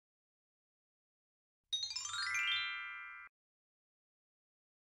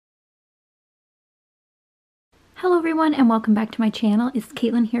Hello everyone and welcome back to my channel. It's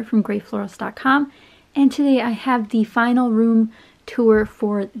Caitlin here from Florals.com, and today I have the final room tour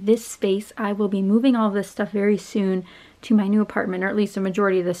for this space. I will be moving all of this stuff very soon to my new apartment, or at least a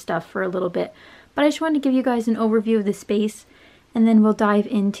majority of this stuff for a little bit. But I just wanted to give you guys an overview of the space and then we'll dive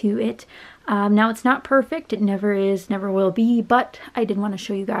into it. Now it's not perfect, it never is, never will be, but I did want to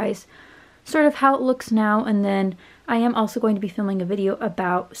show you guys sort of how it looks now, and then I am also going to be filming a video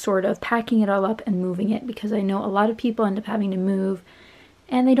about sort of packing it all up and moving it, because I know a lot of people end up having to move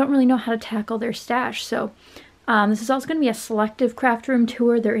and they don't really know how to tackle their stash. So this is also going to be a selective craft room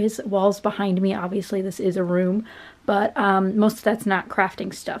tour. There is walls behind me, obviously this is a room, but most of that's not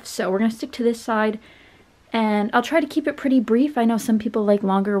crafting stuff. So we're going to stick to this side, and I'll try to keep it pretty brief. I know some people like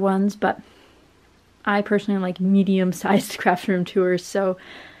longer ones, but I personally like medium-sized craft room tours. So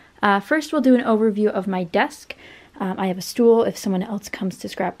first we'll do an overview of my desk. I have a stool if someone else comes to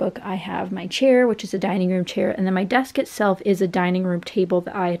scrapbook. I have my chair, which is a dining room chair, and then my desk itself is a dining room table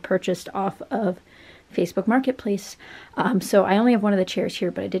that I had purchased off of Facebook Marketplace. So I only have one of the chairs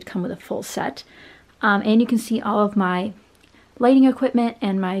here, but I did come with a full set. And you can see all of my lighting equipment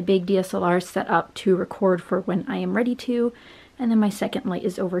and my big DSLR set up to record for when I am ready to. And then my second light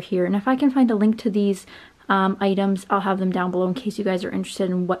is over here. And if I can find a link to these items, I'll have them down below in case you guys are interested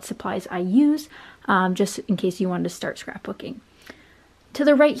in what supplies I use, just in case you wanted to start scrapbooking. To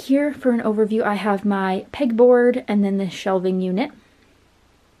the right here, for an overview, I have my pegboard and then the shelving unit.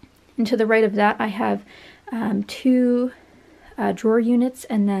 And to the right of that, I have two drawer units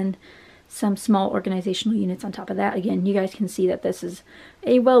and then some small organizational units on top of that. Again, you guys can see that this is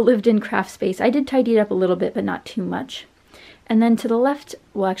a well lived in craft space. I did tidy it up a little bit, but not too much. And then to the left,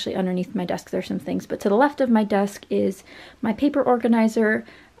 well actually underneath my desk there's some things, but to the left of my desk is my paper organizer,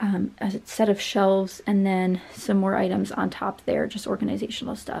 a set of shelves, and then some more items on top there, just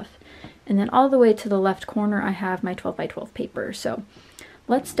organizational stuff. And then all the way to the left corner I have my 12 by 12 paper. So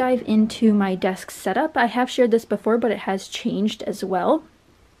let's dive into my desk setup. I have shared this before, but it has changed as well.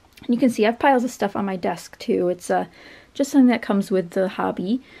 And you can see I have piles of stuff on my desk too. It's just something that comes with the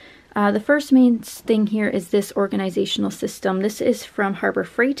hobby. The first main thing here is this organizational system. This is from Harbor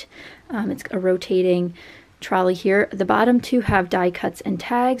Freight. It's a rotating trolley here. The bottom two have die cuts and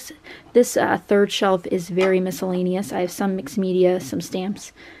tags. This third shelf is very miscellaneous. I have some mixed media, some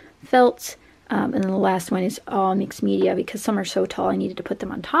stamps, felts, and then the last one is all mixed media because some are so tall I needed to put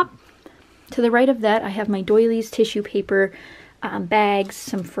them on top. To the right of that I have my doilies, tissue paper, bags,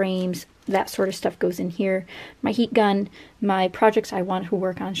 some frames, that sort of stuff goes in here. My heat gun, my projects I want to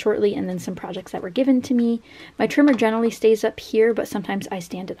work on shortly, and then some projects that were given to me. My trimmer generally stays up here, but sometimes I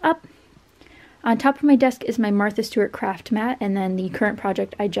stand it up. On top of my desk is my Martha Stewart craft mat, and then the current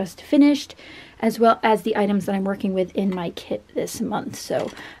project I just finished, as well as the items that I'm working with in my kit this month.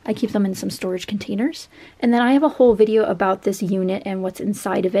 So I keep them in some storage containers. And then I have a whole video about this unit and what's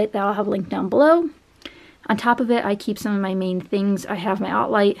inside of it that I'll have linked down below. On top of it, I keep some of my main things. I have my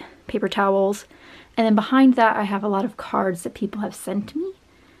Outlight, paper towels, and then behind that I have a lot of cards that people have sent me,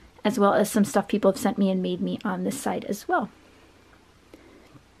 as well as some stuff people have sent me and made me on this side as well.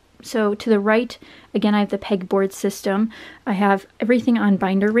 So to the right, again, I have the pegboard system. I have everything on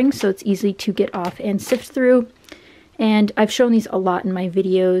binder rings, so it's easy to get off and sift through. And I've shown these a lot in my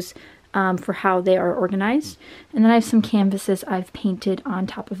videos for how they are organized. And then I have some canvases I've painted on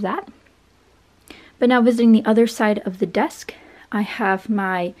top of that. But now visiting the other side of the desk, I have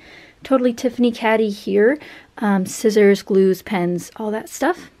my Totally Tiffany caddy here, scissors, glues, pens, all that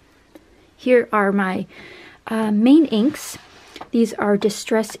stuff. Here are my main inks. These are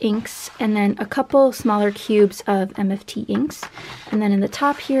Distress inks, and then a couple smaller cubes of MFT inks. And then in the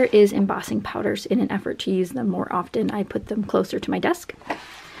top here is embossing powders. In an effort to use them more often, I put them closer to my desk.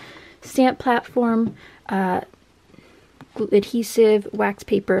 Stamp platform, adhesive, wax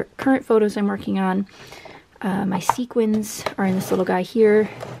paper, current photos I'm working on. My sequins are in this little guy here,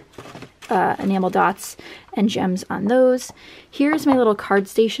 enamel dots and gems on those. Here's my little card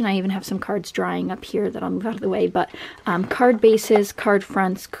station. I even have some cards drying up here that I'll move out of the way, but card bases, card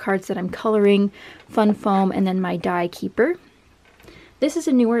fronts, cards that I'm coloring, fun foam, and then my die keeper. This is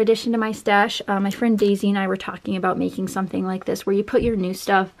a newer addition to my stash. My friend Daisy and I were talking about making something like this where you put your new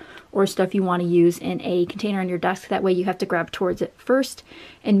stuff or stuff you want to use in a container on your desk. That way you have to grab towards it first,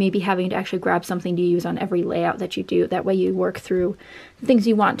 and maybe having to actually grab something to use on every layout that you do. That way you work through the things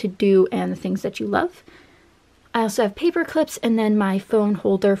you want to do and the things that you love. I also have paper clips and then my phone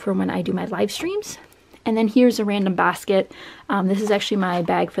holder for when I do my live streams. And then here's a random basket. This is actually my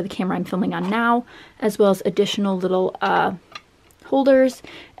bag for the camera I'm filming on now, as well as additional little holders,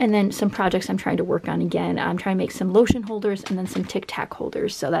 and then some projects I'm trying to work on again. I'm trying to make some lotion holders and then some Tic Tac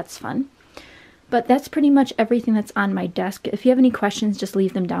holders, so that's fun. But that's pretty much everything that's on my desk. If you have any questions, just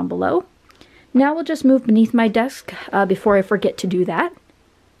leave them down below. Now we'll just move beneath my desk before I forget to do that.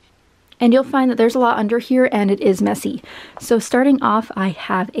 And you'll find that there's a lot under here and it is messy. So starting off, I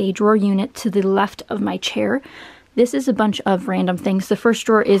have a drawer unit to the left of my chair. This is a bunch of random things. The first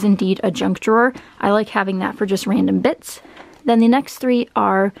drawer is indeed a junk drawer. I like having that for just random bits. Then the next three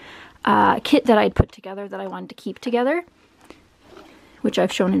are a kit that I'd put together that I wanted to keep together, which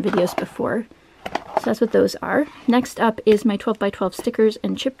I've shown in videos before. So that's what those are. Next up is my 12 by 12 stickers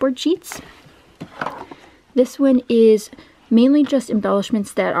and chipboard sheets. This one is mainly just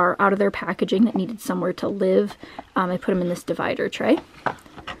embellishments that are out of their packaging that needed somewhere to live. I put them in this divider tray.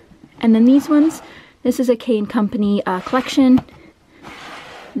 And then these ones, this is a K & Company collection.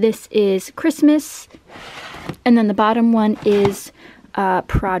 This is Christmas. And then the bottom one is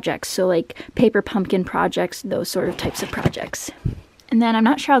projects, so like paper pumpkin projects, those sort of types of projects. And then I'm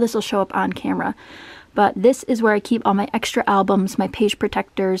not sure how this will show up on camera, but this is where I keep all my extra albums, my page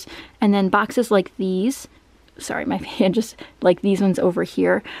protectors, and then boxes like these. Sorry, my hand just, like these ones over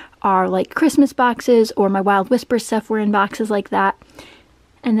here, are like Christmas boxes, or my Wild Whisper stuff were in boxes like that.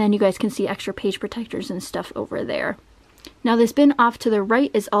 And then you guys can see extra page protectors and stuff over there. Now this bin off to the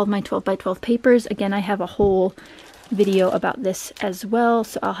right is all of my 12 by 12 papers. Again, I have a whole video about this as well,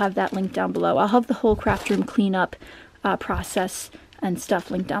 so I'll have that linked down below. I'll have the whole craft room cleanup process and stuff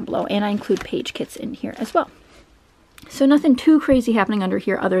linked down below, and I include page kits in here as well. So nothing too crazy happening under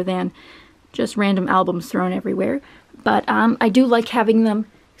here other than just random albums thrown everywhere, but I do like having them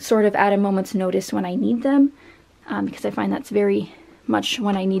sort of at a moment's notice when I need them, because I find that's very much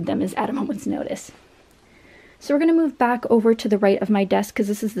when I need them is at a moment's notice. So we're going to move back over to the right of my desk because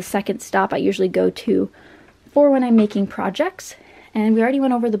this is the second stop I usually go to for when I'm making projects, and we already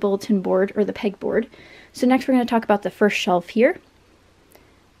went over the bulletin board or the pegboard. So next we're going to talk about the first shelf here.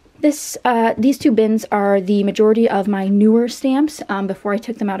 These two bins are the majority of my newer stamps before I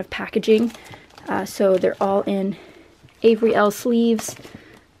took them out of packaging. So they're all in Avery L sleeves,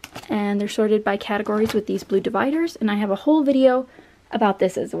 and they're sorted by categories with these blue dividers, and I have a whole video about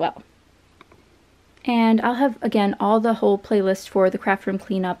this as well. And I'll have, again, all the whole playlist for the craft room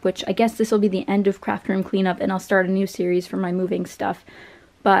cleanup, which I guess this will be the end of craft room cleanup, and I'll start a new series for my moving stuff.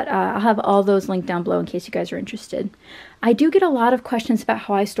 But I'll have all those linked down below in case you guys are interested. I do get a lot of questions about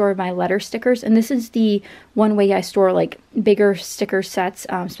how I store my letter stickers, and this is the one way I store like bigger sticker sets,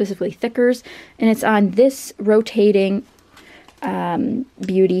 specifically thickers, and it's on this rotating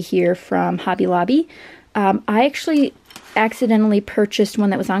beauty here from Hobby Lobby. I actually accidentally purchased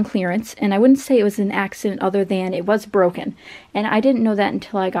one that was on clearance, and I wouldn't say it was an accident other than it was broken, and I didn't know that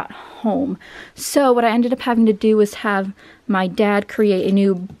until I got home. So what I ended up having to do was have my dad create a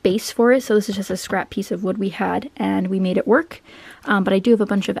new base for it. So this is just a scrap piece of wood we had, and we made it work. But I do have a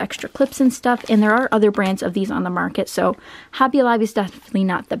bunch of extra clips and stuff, and there are other brands of these on the market, so Hobby Lobby is definitely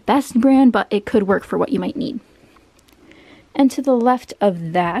not the best brand, but it could work for what you might need. And to the left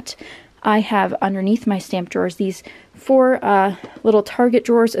of that, I have underneath my stamp drawers these 4 little Target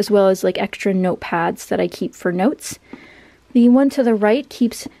drawers, as well as like extra notepads that I keep for notes. The one to the right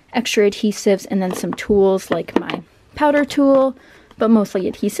keeps extra adhesives and then some tools like my powder tool, but mostly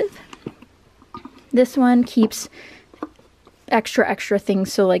adhesive. This one keeps extra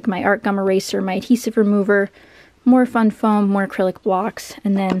things, so like my art gum eraser, my adhesive remover, more fun foam, more acrylic blocks,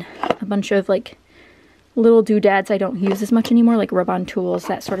 and then a bunch of like little doodads I don't use as much anymore, like rub-on tools,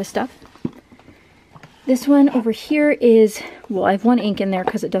 that sort of stuff. This one over here is, well, I have one ink in there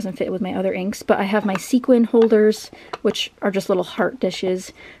because it doesn't fit with my other inks, but I have my sequin holders, which are just little heart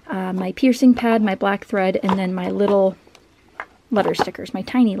dishes, my piercing pad, my black thread, and then my little letter stickers, my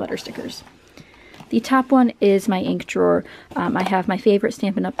tiny letter stickers. The top one is my ink drawer. I have my favorite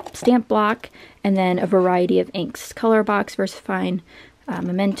Stampin' Up! Stamp block, and then a variety of inks. Color Box, VersaFine,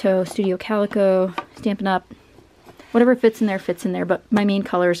 Memento, Studio Calico, Stampin' Up! Whatever fits in there, but my main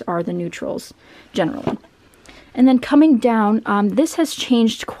colors are the neutrals, generally. And then coming down, this has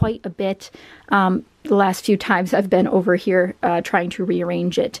changed quite a bit the last few times I've been over here trying to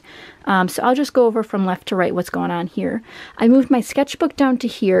rearrange it. So I'll just go over from left to right what's going on here. I moved my sketchbook down to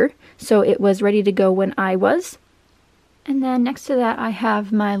here, so it was ready to go when I was. And then next to that, I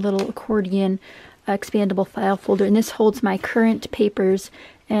have my little accordion expandable file folder, and this holds my current papers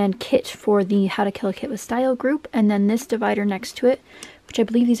and kit for the How to Kill a Kit with Style group, and then this divider next to it, which I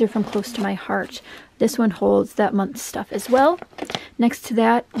believe these are from Close to My Heart. This one holds that month's stuff as well. Next to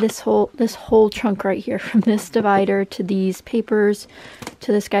that, this whole trunk right here, from this divider to these papers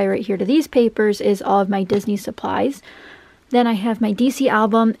to this guy right here to these papers, is all of my Disney supplies. Then I have my DC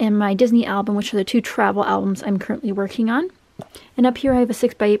album and my Disney album, which are the 2 travel albums I'm currently working on. And up here I have a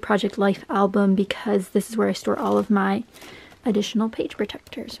 6x8 Project Life album because this is where I store all of my additional page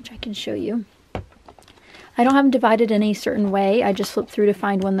protectors, which I can show you. I don't have them divided in a certain way. I just flip through to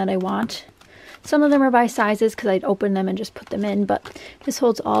find one that I want. Some of them are by sizes because I'd open them and just put them in, but this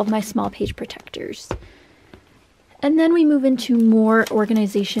holds all of my small page protectors. And then we move into more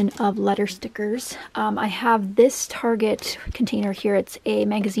organization of letter stickers. I have this Target container here. It's a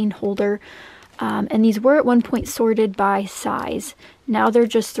magazine holder. And these were at one point sorted by size. Now they're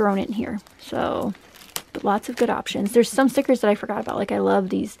just thrown in here. So, but lots of good options. There's some stickers that I forgot about. Like I love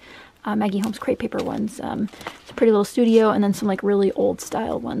these Maggie Holmes crepe paper ones. It's a Pretty Little Studio, and then some like really old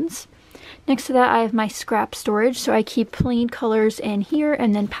style ones. Next to that I have my scrap storage, so I keep plain colors in here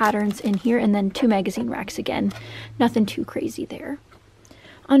and then patterns in here and then 2 magazine racks again. Nothing too crazy there.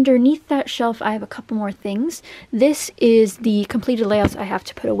 Underneath that shelf I have a couple more things. This is the completed layouts I have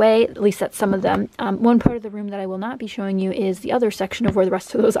to put away, at least that's some of them. One part of the room that I will not be showing you is the other section of where the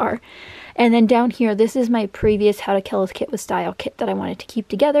rest of those are. And then down here, this is my previous How to Kill a Kit with Style kit that I wanted to keep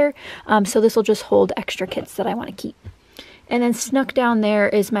together. So this will just hold extra kits that I want to keep. And then snuck down there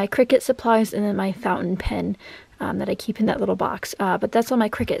is my Cricut supplies and then my fountain pen that I keep in that little box. But that's all my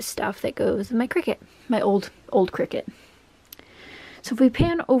Cricut stuff that goes in my Cricut, my old Cricut. So if we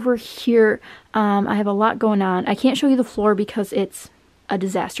pan over here, I have a lot going on. I can't show you the floor because it's a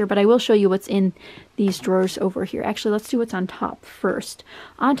disaster, but I will show you what's in these drawers over here. Actually, let's do what's on top first.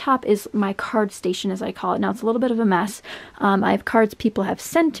 On top is my card station, as I call it. Now, it's a little bit of a mess. I have cards people have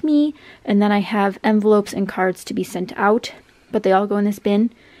sent me, and then I have envelopes and cards to be sent out, but they all go in this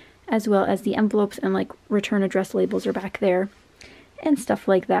bin, as well as the envelopes and like return address labels are back there, and stuff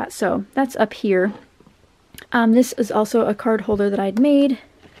like that. So that's up here. This is also a card holder that I'd made.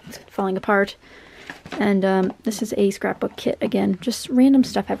 It's falling apart. And this is a scrapbook kit again. Just random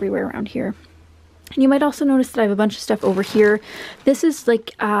stuff everywhere around here. And you might also notice that I have a bunch of stuff over here. This is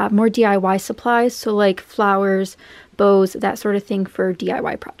like more DIY supplies. So like flowers, bows, that sort of thing for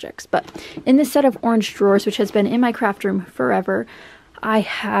DIY projects. But in this set of orange drawers, which has been in my craft room forever, I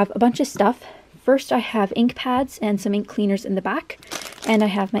have a bunch of stuff. First, I have ink pads and some ink cleaners in the back. And I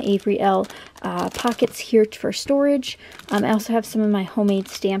have my Avery L pockets here for storage. I also have some of my homemade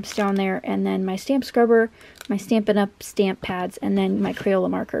stamps down there, and then my stamp scrubber, my Stampin' Up! Stamp pads, and then my Crayola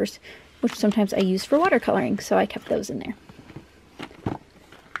markers, which sometimes I use for watercoloring, so I kept those in there.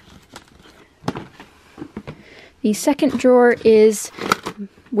 The second drawer is,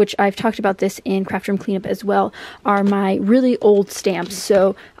 which I've talked about this in Craft Room Cleanup as well, are my really old stamps.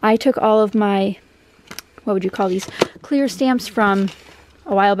 So I took all of my, what would you call these, clear stamps from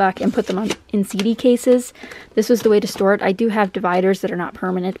a while back and put them in CD cases. This was the way to store it. I do have dividers that are not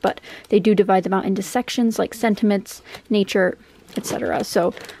permanent, but they do divide them out into sections like sentiments, nature, etc.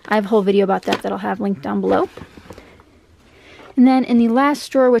 So I have a whole video about that I'll have linked down below. And then in the last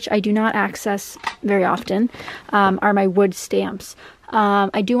drawer, which I do not access very often, are my wood stamps.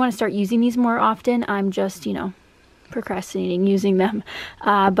 I do want to start using these more often. I'm just, you know, procrastinating using them.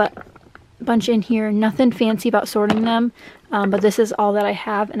 But a bunch in here, nothing fancy about sorting them. But this is all that I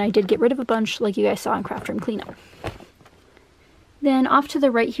have, and I did get rid of a bunch like you guys saw in Craft Room Cleanup. Then off to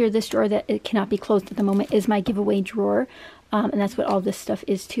the right here, this drawer that it cannot be closed at the moment is my giveaway drawer. And that's what all this stuff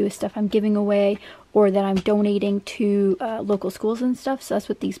is too, is stuff I'm giving away or that I'm donating to local schools and stuff. So that's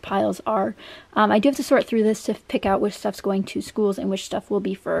what these piles are. I do have to sort through this to pick out which stuff's going to schools and which stuff will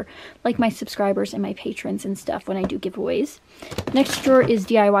be for like my subscribers and my patrons and stuff when I do giveaways. Next drawer is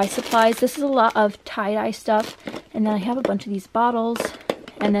DIY supplies. This is a lot of tie-dye stuff. And then I have a bunch of these bottles,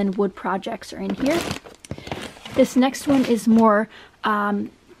 and then wood projects are in here. This next one is more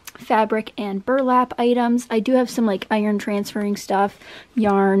fabric and burlap items. I do have some like iron transferring stuff,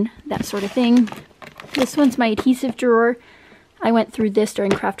 yarn, that sort of thing. This one's my adhesive drawer. I went through this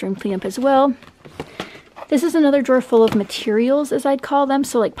during Craft Room Cleanup as well. This is another drawer full of materials, as I'd call them.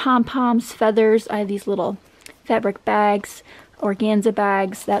 So like pom-poms, feathers. I have these little fabric bags, organza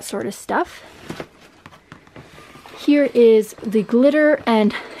bags, that sort of stuff. Here is the glitter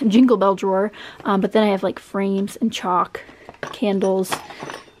and jingle bell drawer, but then I have like frames and chalk, candles,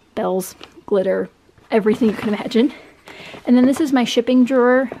 bells, glitter, everything you can imagine. And then this is my shipping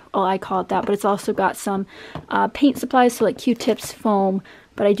drawer. Well, I call it that, but it's also got some paint supplies, so like Q-tips, foam,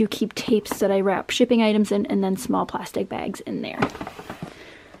 but I do keep tapes that I wrap shipping items in, and then small plastic bags in there.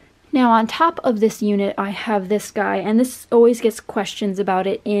 Now on top of this unit, I have this guy, and this always gets questions about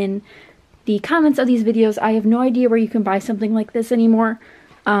it in the comments of these videos. I have no idea where you can buy something like this anymore.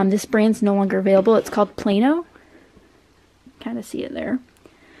 This brand's no longer available. It's called Plano. Kind of see it there.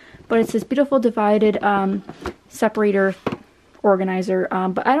 But it's this beautiful divided separator organizer.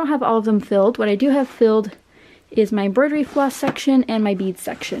 But I don't have all of them filled. What I do have filled is my embroidery floss section and my beads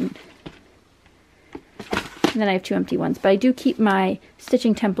section. And then I have 2 empty ones, but I do keep my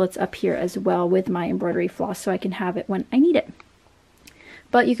stitching templates up here as well with my embroidery floss so I can have it when I need it.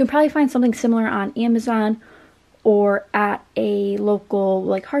 But you can probably find something similar on Amazon or at a local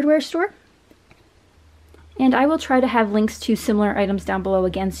like hardware store. And I will try to have links to similar items down below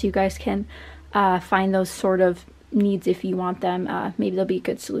again so you guys can find those sort of needs if you want them. Maybe they'll be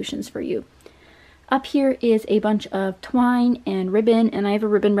good solutions for you. Up here is a bunch of twine and ribbon, and I have a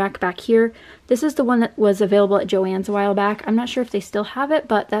ribbon rack back here. This is the one that was available at Joann's a while back. I'm not sure if they still have it,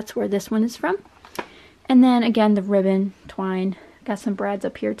 but that's where this one is from. And then again, the ribbon, twine, got some brads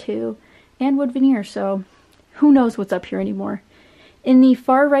up here too, and wood veneer, so who knows what's up here anymore. In the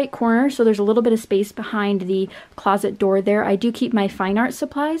far right corner, so there's a little bit of space behind the closet door there, I do keep my fine art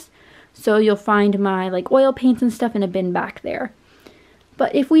supplies. So you'll find my like oil paints and stuff in a bin back there.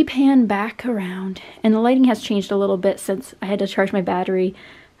 But if we pan back around, and the lighting has changed a little bit since I had to charge my battery,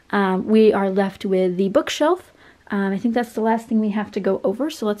 we are left with the bookshelf. I think that's the last thing we have to go over,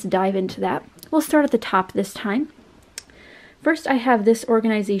 so let's dive into that. We'll start at the top this time. First, I have this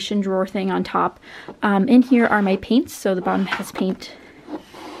organization drawer thing on top. In here are my paints, so the bottom has paint.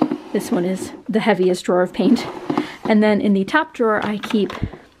 This one is the heaviest drawer of paint. And then in the top drawer, I keep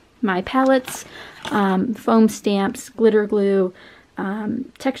my palettes, foam stamps, glitter glue,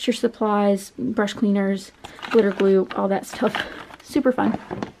 texture supplies, brush cleaners, glitter glue, all that stuff. Super fun.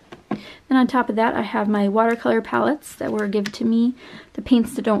 Then on top of that, I have my watercolor palettes that were given to me, the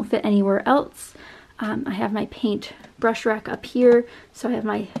paints that don't fit anywhere else. I have my paint brush rack up here, so I have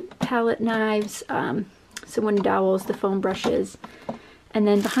my palette knives, some wooden dowels, the foam brushes. And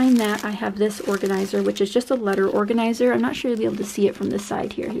then behind that, I have this organizer, which is just a letter organizer. I'm not sure you'll be able to see it from this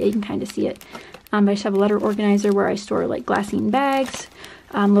side here. Yeah, you can kind of see it. I just have a letter organizer where I store like glassine bags,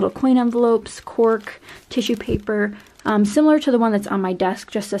 little coin envelopes, cork, tissue paper, similar to the one that's on my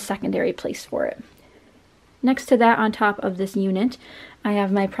desk, just a secondary place for it. Next to that, on top of this unit, I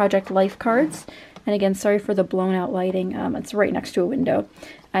have my Project Life cards. And again, sorry for the blown out lighting. It's right next to a window.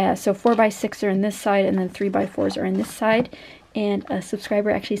 So 4x6 are in this side, and then 3x4s are in this side. And a subscriber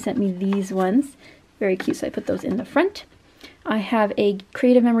actually sent me these ones. Very cute, so I put those in the front. I have a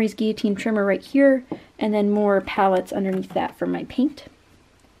Creative Memories guillotine trimmer right here, and then more palettes underneath that for my paint.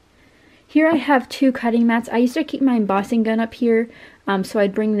 Here I have 2 cutting mats. I used to keep my embossing gun up here, so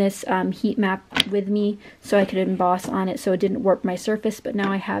I'd bring this heat map with me so I could emboss on it so it didn't warp my surface, but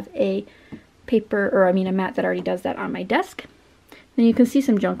now I have a a mat that already does that on my desk. And you can see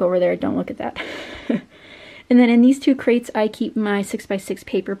some junk over there, don't look at that. And then in these 2 crates, I keep my 6x6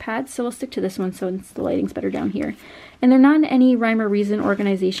 paper pads, so I'll stick to this one so the lighting's better down here. And they're not in any rhyme or reason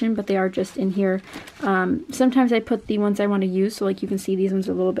organization, but they are just in here. Sometimes I put the ones I want to use, so like you can see these ones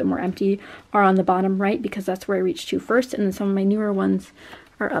are a little bit more empty, are on the bottom right because that's where I reach to first, and then some of my newer ones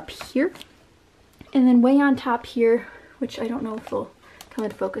are up here. And then way on top here, which I don't know if will come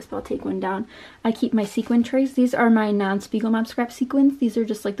into focus, but I'll take one down, I keep my sequin trays. These are my non-Spiegel Mom scrap sequins. These are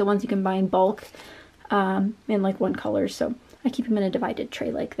just like the ones you can buy in bulk. In like one color, so I keep them in a divided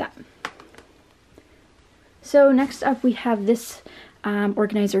tray like that. So next up we have this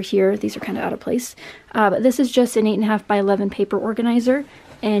organizer here. These are kind of out of place, but this is just an 8.5 by 11 paper organizer,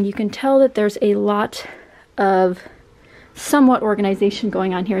 and you can tell that there's a lot of somewhat organization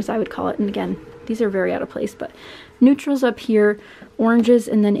going on here, as I would call it. And again, these are very out of place, but neutrals up here, oranges,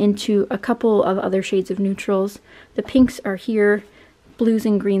 and then into a couple of other shades of neutrals. The pinks are here, blues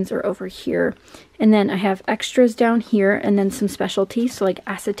and greens are over here, and then I have extras down here, and then some specialties, so like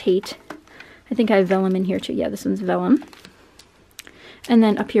acetate. I think I have vellum in here too. Yeah, this one's vellum. And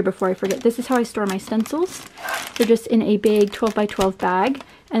then up here, before I forget, this is how I store my stencils. They're just in a big 12 by 12 bag,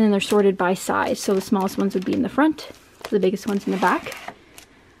 and then they're sorted by size. So the smallest ones would be in the front, the biggest ones in the back.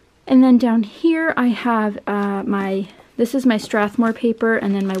 And then down here I have this is my Strathmore paper,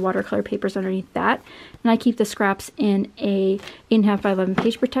 and then my watercolor papers underneath that. And I keep the scraps in a 8.5 by 11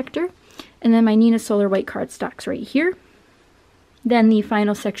 page protector. And then my Nina Solar white cardstocks right here. Then the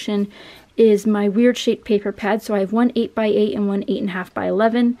final section is my weird shaped paper pad. So I have one 8 by 8 and one 8.5 by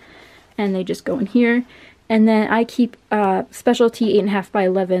 11, and they just go in here. And then I keep specialty 8.5 by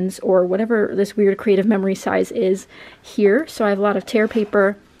 11s, or whatever this weird Creative Memory size is, here. So I have a lot of tear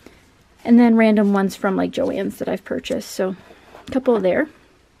paper, and then random ones from like Joann's that I've purchased. So a couple there.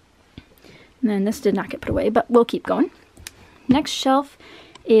 And then this did not get put away, but we'll keep going. Next shelf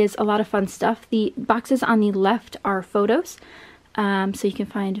is a lot of fun stuff. The boxes on the left are photos. So you can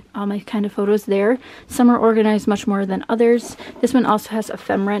find all my kind of photos there. Some are organized much more than others. This one also has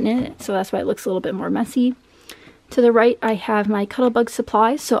ephemera in it, so that's why it looks a little bit more messy. To the right, I have my Cuttlebug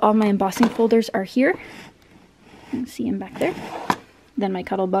supplies, so all my embossing folders are here. You can see him back there. Then my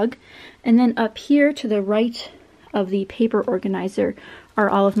cuddle bug. And then up here to the right of the paper organizer are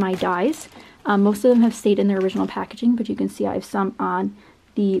all of my dies. Most of them have stayed in their original packaging, but you can see I have some on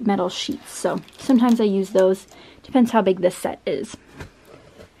the metal sheets. So sometimes I use those. Depends how big this set is.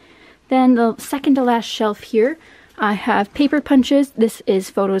 Then the second to last shelf here, I have paper punches. This is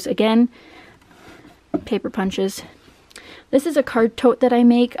photos again. Paper punches. This is a card tote that I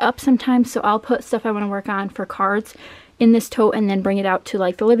make up sometimes, so I'll put stuff I want to work on for cards in this tote and then bring it out to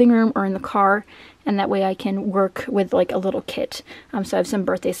like the living room or in the car, and that way I can work with like a little kit. So I have some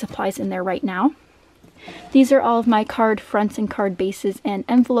birthday supplies in there right now. These are all of my card fronts and card bases and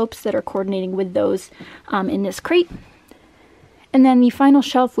envelopes that are coordinating with those in this crate. And then the final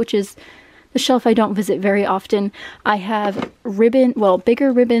shelf, which is the shelf I don't visit very often, I have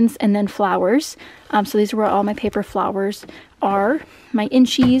bigger ribbons and then flowers. So these are where all my paper flowers are. My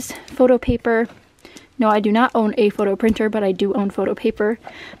inchies, photo paper. No, I do not own a photo printer, but I do own photo paper.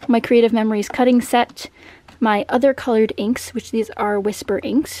 My Creative Memories cutting set. My other colored inks, which these are Whisper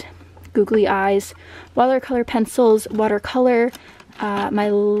inks. Googly eyes. Watercolor pencils, watercolor.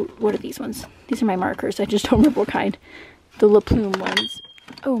 What are these ones? These are my markers. I just don't remember what kind. The La Plume ones.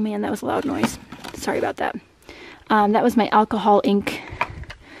 Oh man, that was a loud noise. Sorry about that. That was my alcohol ink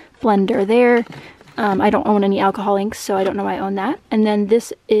blender there. I don't own any alcohol inks, so I don't know why I own that. And then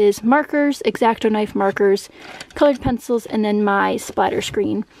this is markers, X-Acto knife markers, colored pencils, and then my splatter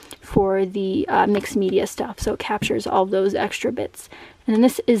screen for the mixed media stuff. So it captures all those extra bits. And then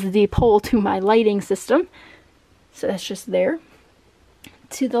this is the pole to my lighting system. So that's just there.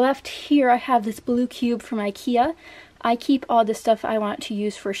 To the left here, I have this blue cube from IKEA. I keep all the stuff I want to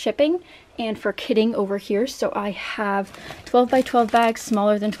use for shipping and for kitting over here. So I have 12 by 12 bags,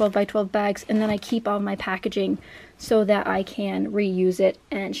 smaller than 12 by 12 bags, and then I keep all my packaging so that I can reuse it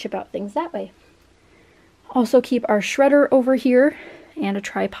and ship out things that way. Also keep our shredder over here and a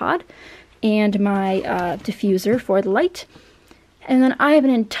tripod and my diffuser for the light. And then I have an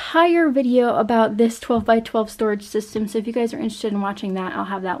entire video about this 12 by 12 storage system. So if you guys are interested in watching that, I'll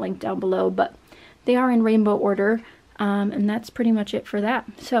have that link down below. But they are in rainbow order. And that's pretty much it for that.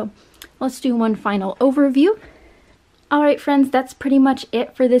 So let's do one final overview. Alright friends, that's pretty much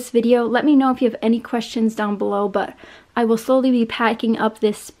it for this video. Let me know if you have any questions down below, but I will slowly be packing up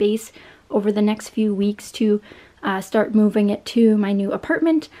this space over the next few weeks to start moving it to my new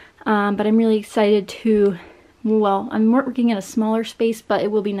apartment. But I'm really excited to, well, I'm working in a smaller space, but it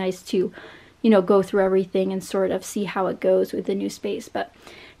will be nice to, you know, go through everything and sort of see how it goes with the new space. But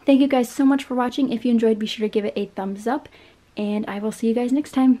thank you guys so much for watching. If you enjoyed, be sure to give it a thumbs up, and I will see you guys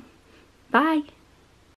next time. Bye!